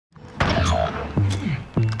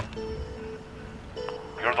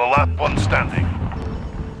the last one standing.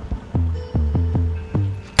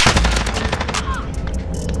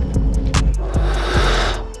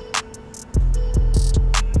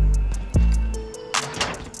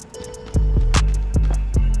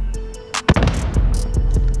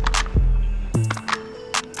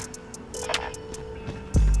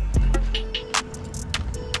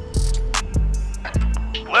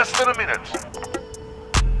 Less than a minute.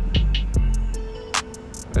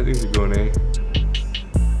 I think they're going A.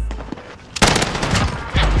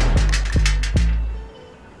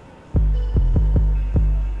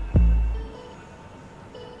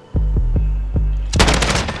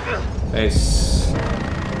 Nice.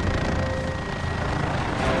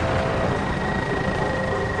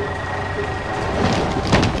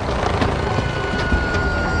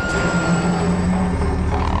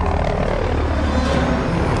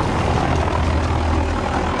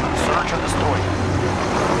 Search and destroy.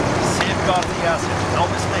 Safeguard the asset. No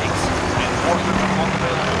mistakes. Reinforcements are not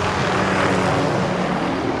available.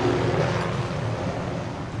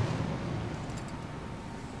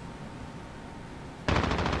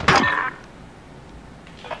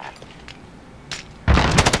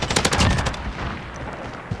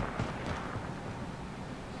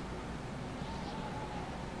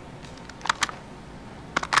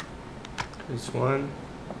 This one.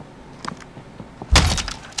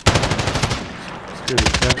 Let's get a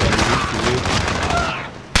check on these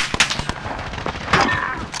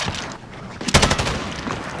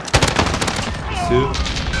two.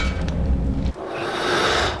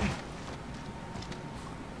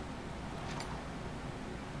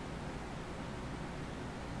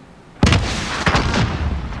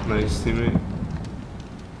 Nice teammate.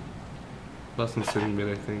 Less than 7 mid,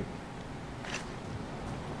 I think.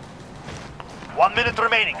 1 minute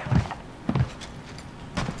remaining.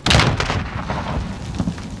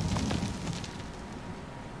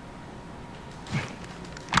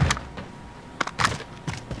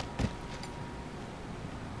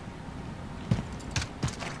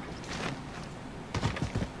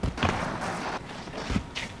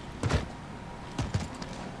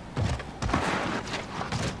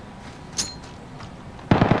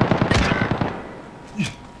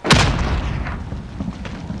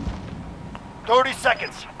 Thirty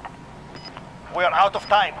seconds. We are out of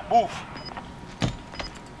time. Move.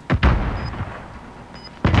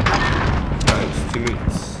 Nice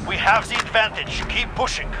teammates. We have the advantage. Keep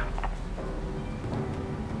pushing.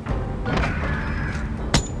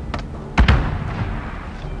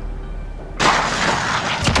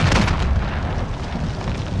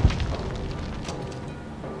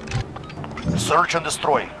 Search and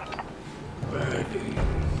destroy.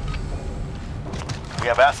 We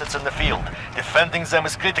have assets in the field. Defending them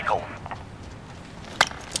is critical.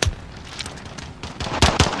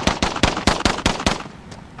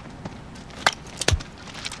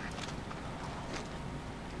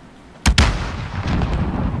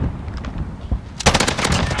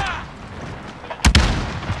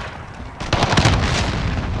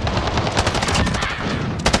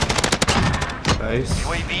 Nice.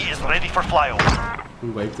 UAV is ready for flyover. We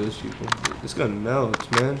wipe those people. This gun melts,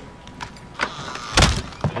 man.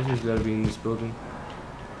 I just gotta be in this building.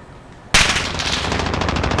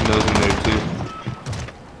 Those in there too.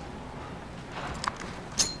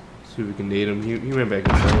 See if we can nade him. He ran back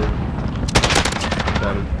inside.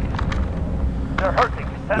 Got him. They're hurting.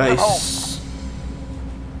 Send them home. Nice.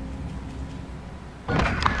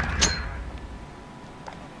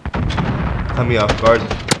 Caught me off guard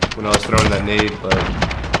when I was throwing that nade, but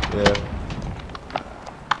yeah.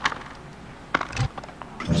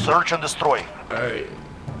 Search and destroy. Alright.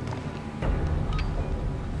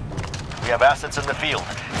 We have assets in the field.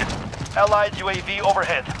 Allied UAV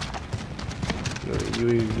overhead. Another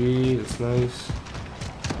UAV, that's nice.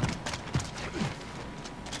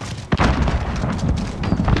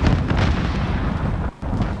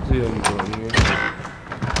 See how I'm going here.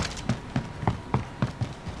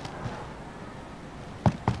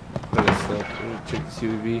 Let me check this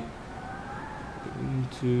UAV. 1,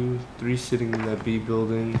 2, 3 sitting in that B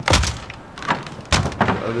building.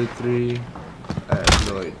 The other 3, I have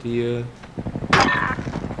no idea.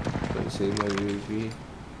 Let me save my UAV.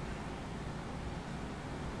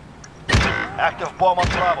 Active bomb on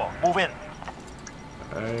Bravo. Move in.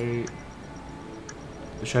 Alright.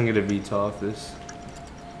 Let's try and get a VTOL off this.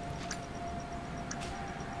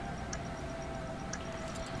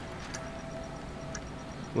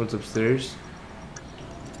 One's upstairs.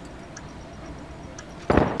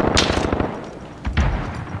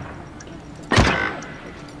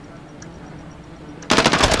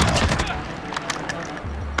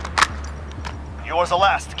 Yours the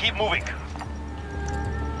last. Keep moving.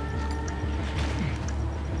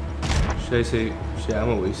 Should I say, shit, I'm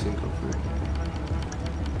gonna waste income for it.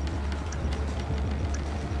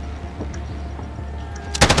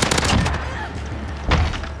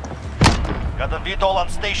 Got the VTOL on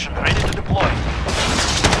station, ready to deploy.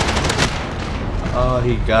 Oh,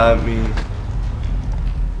 he got me.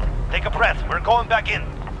 Take a breath, we're going back in.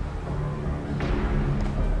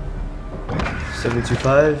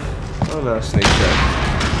 725. Oh no, snake trap.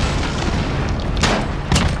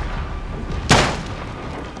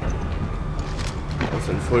 That's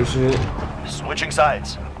unfortunate. Switching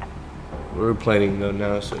sides. We're planning though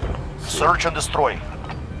now, so. Search and destroy.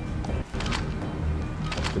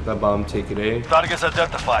 Get that bomb, take it A. Targets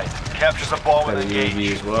identified. Capture the bomb Got and a UAV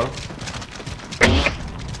engage. as well.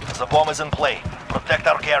 The bomb is in play. Protect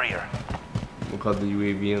our carrier. We'll call the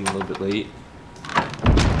UAV in a little bit late.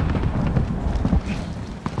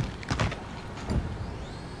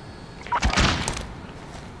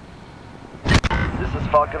 This is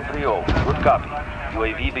Falcon 3-0. Good copy.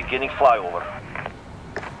 UAV beginning flyover.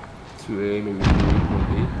 2A, maybe 3,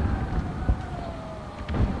 1B.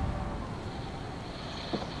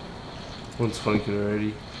 One's flanking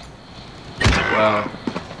already. Wow.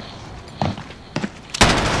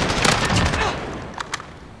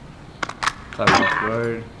 Caught him off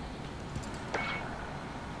guard.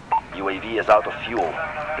 UAV is out of fuel.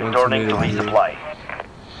 One's Returning to mid here. resupply.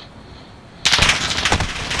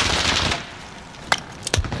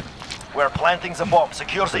 We're planting the bomb.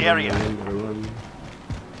 Secure the area. Run.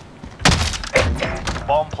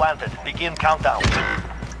 Bomb planted. Begin countdown.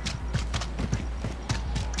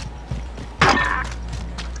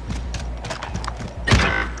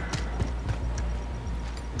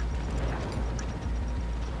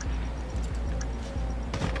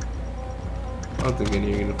 I don't think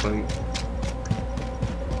any are gonna flank.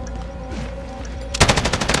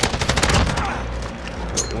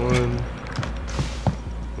 Got one.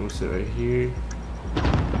 We'll sit right here.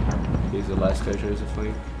 He's the last guy tries to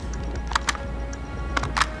flank.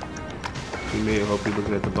 Teammate, hope you're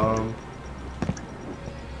looking at the bomb.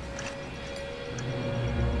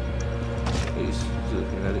 He's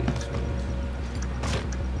looking at it.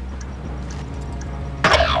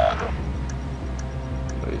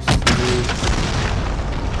 Nice.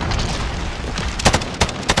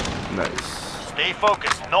 Nice. Stay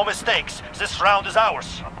focused. No mistakes. This round is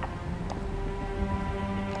ours.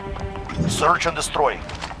 Search and destroy.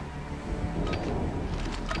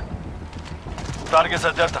 Targets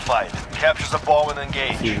identified. Capture the bomb and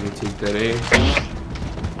engage. See if we can take that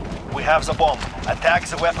A. We have the bomb. Attack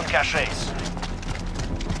the weapon caches.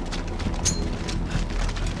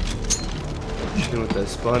 Hit with that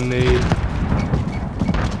spawn nade.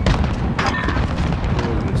 Oh,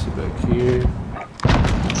 we're gonna sit back here.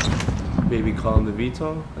 Maybe calling the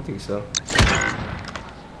VTOL? I think so.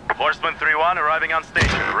 Horseman 3-1 arriving on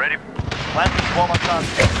station. Ready? Planting bomb on target.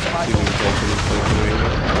 I think we're flanking right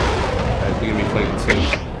now. I think we're flanking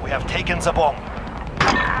soon. We have taken the bomb.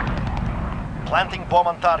 Planting bomb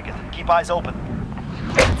on target. Keep eyes open.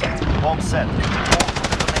 Bomb set.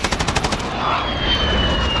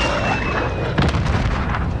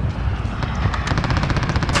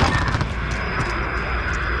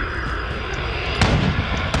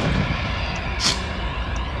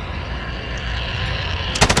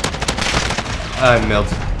 I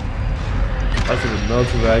melted. I was gonna melt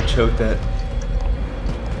when I choked that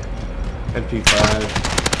MP5.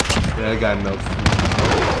 Yeah, that guy melted.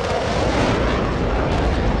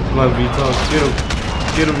 Come on, VTOL. Get him.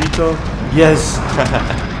 Get him, VTOL. Yes!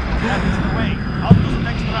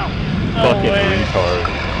 Fucking retard.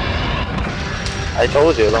 I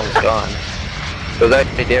told you, it was gone. It was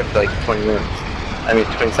actually there for like 20 minutes. I mean,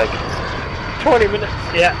 20 seconds. 20 minutes,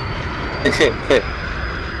 yeah.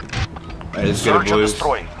 Alright, let's get it, Search and boys.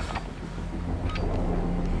 destroy.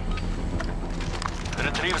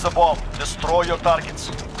 Retrieve the bomb. Destroy your targets.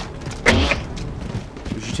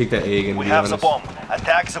 We should take that A again, to We be have honest. the bomb.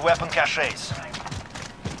 Attack the weapon caches.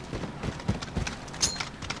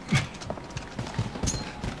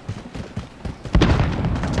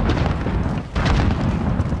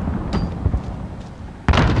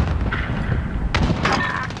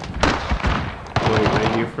 Wait,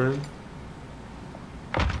 right here for him.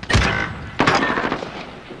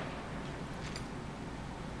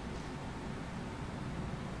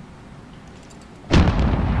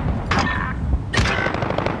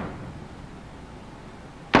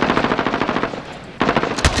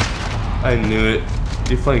 I knew it.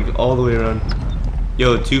 They flanked all the way around.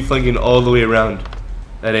 Yo, 2 flanking all the way around.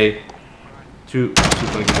 At A. Two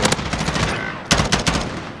flanking there.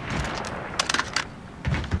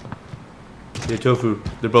 Yeah, Tofu.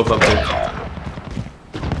 They're both up there.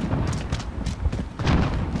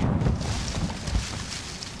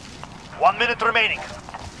 left remaining.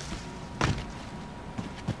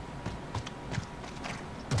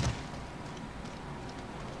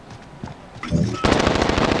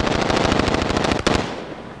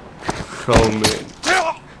 Oh man.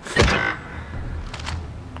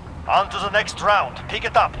 On to the next round. Pick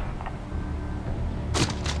it up.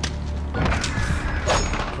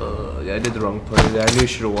 Yeah, I did the wrong part of that. I knew I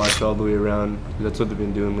should have watched all the way around. That's what they've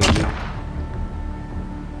been doing lately.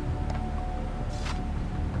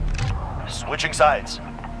 Switching sides.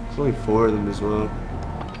 There's only 4 of them as well.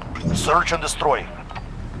 Search and destroy.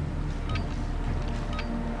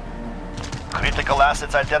 Critical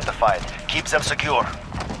assets identified. Keep them secure.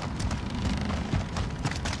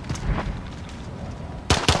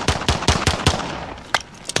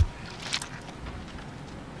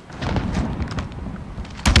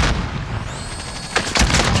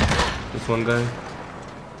 This one guy.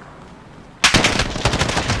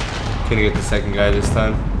 Couldn't get the second guy this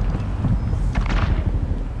time.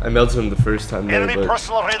 I melted him the first time there, Enemy but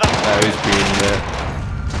personal radar. I was beating that.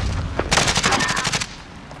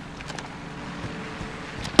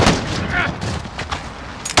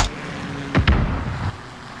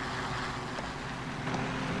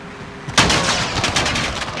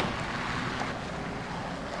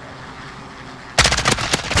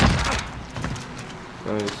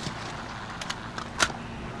 Nice.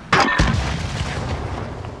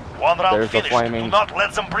 One round There's a finished. flaming- Do not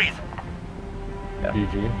let them breathe.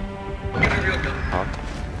 GG. Huh?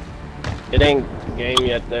 It ain't game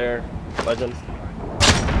yet there, Legend.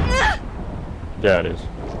 Yeah, it is.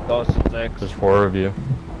 Ghost 6. There's 4 of you.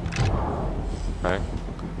 Okay.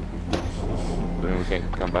 Then we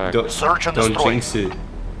can come back. Search and Don't destroy. jinx it.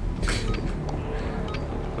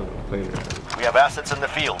 Playing around. We have assets in the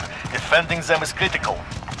field. Defending them is critical.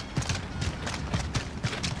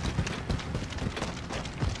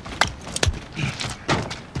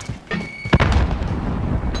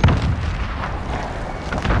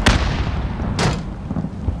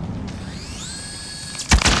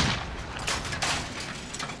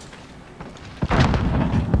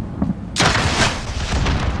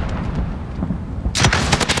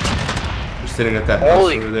 We're sitting at that house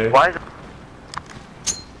Holy, over there. why?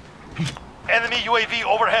 Enemy UAV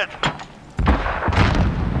overhead.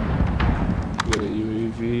 We got a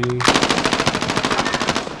UAV.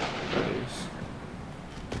 Nice.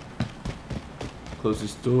 Close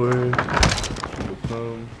this door. People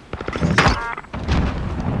come.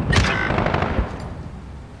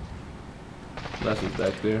 Last one's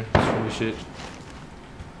back there. Let's finish it.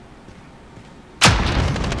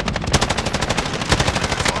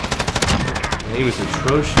 He was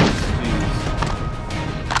atrocious.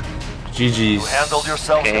 Jeez. You GG's. handled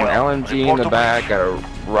yourself Okay, an well. LMG in Report the to back, got a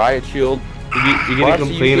riot shield. You're Why gonna do you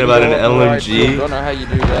complain get about an going for riot shield? LMG? Don't know how you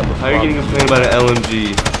do that. but How are you gonna complain about an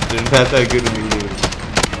LMG? They're not that good in the game.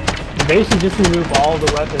 You basically just remove all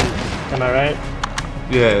the weapons, am I right?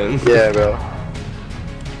 Yeah. Yeah, bro.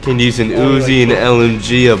 Can use an Only Uzi, an like-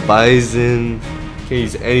 LMG, a Bison. Can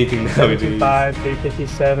use anything nowadays. 725,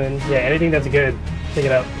 357. Yeah, anything that's good, pick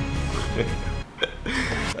it up.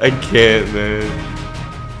 I can't, man.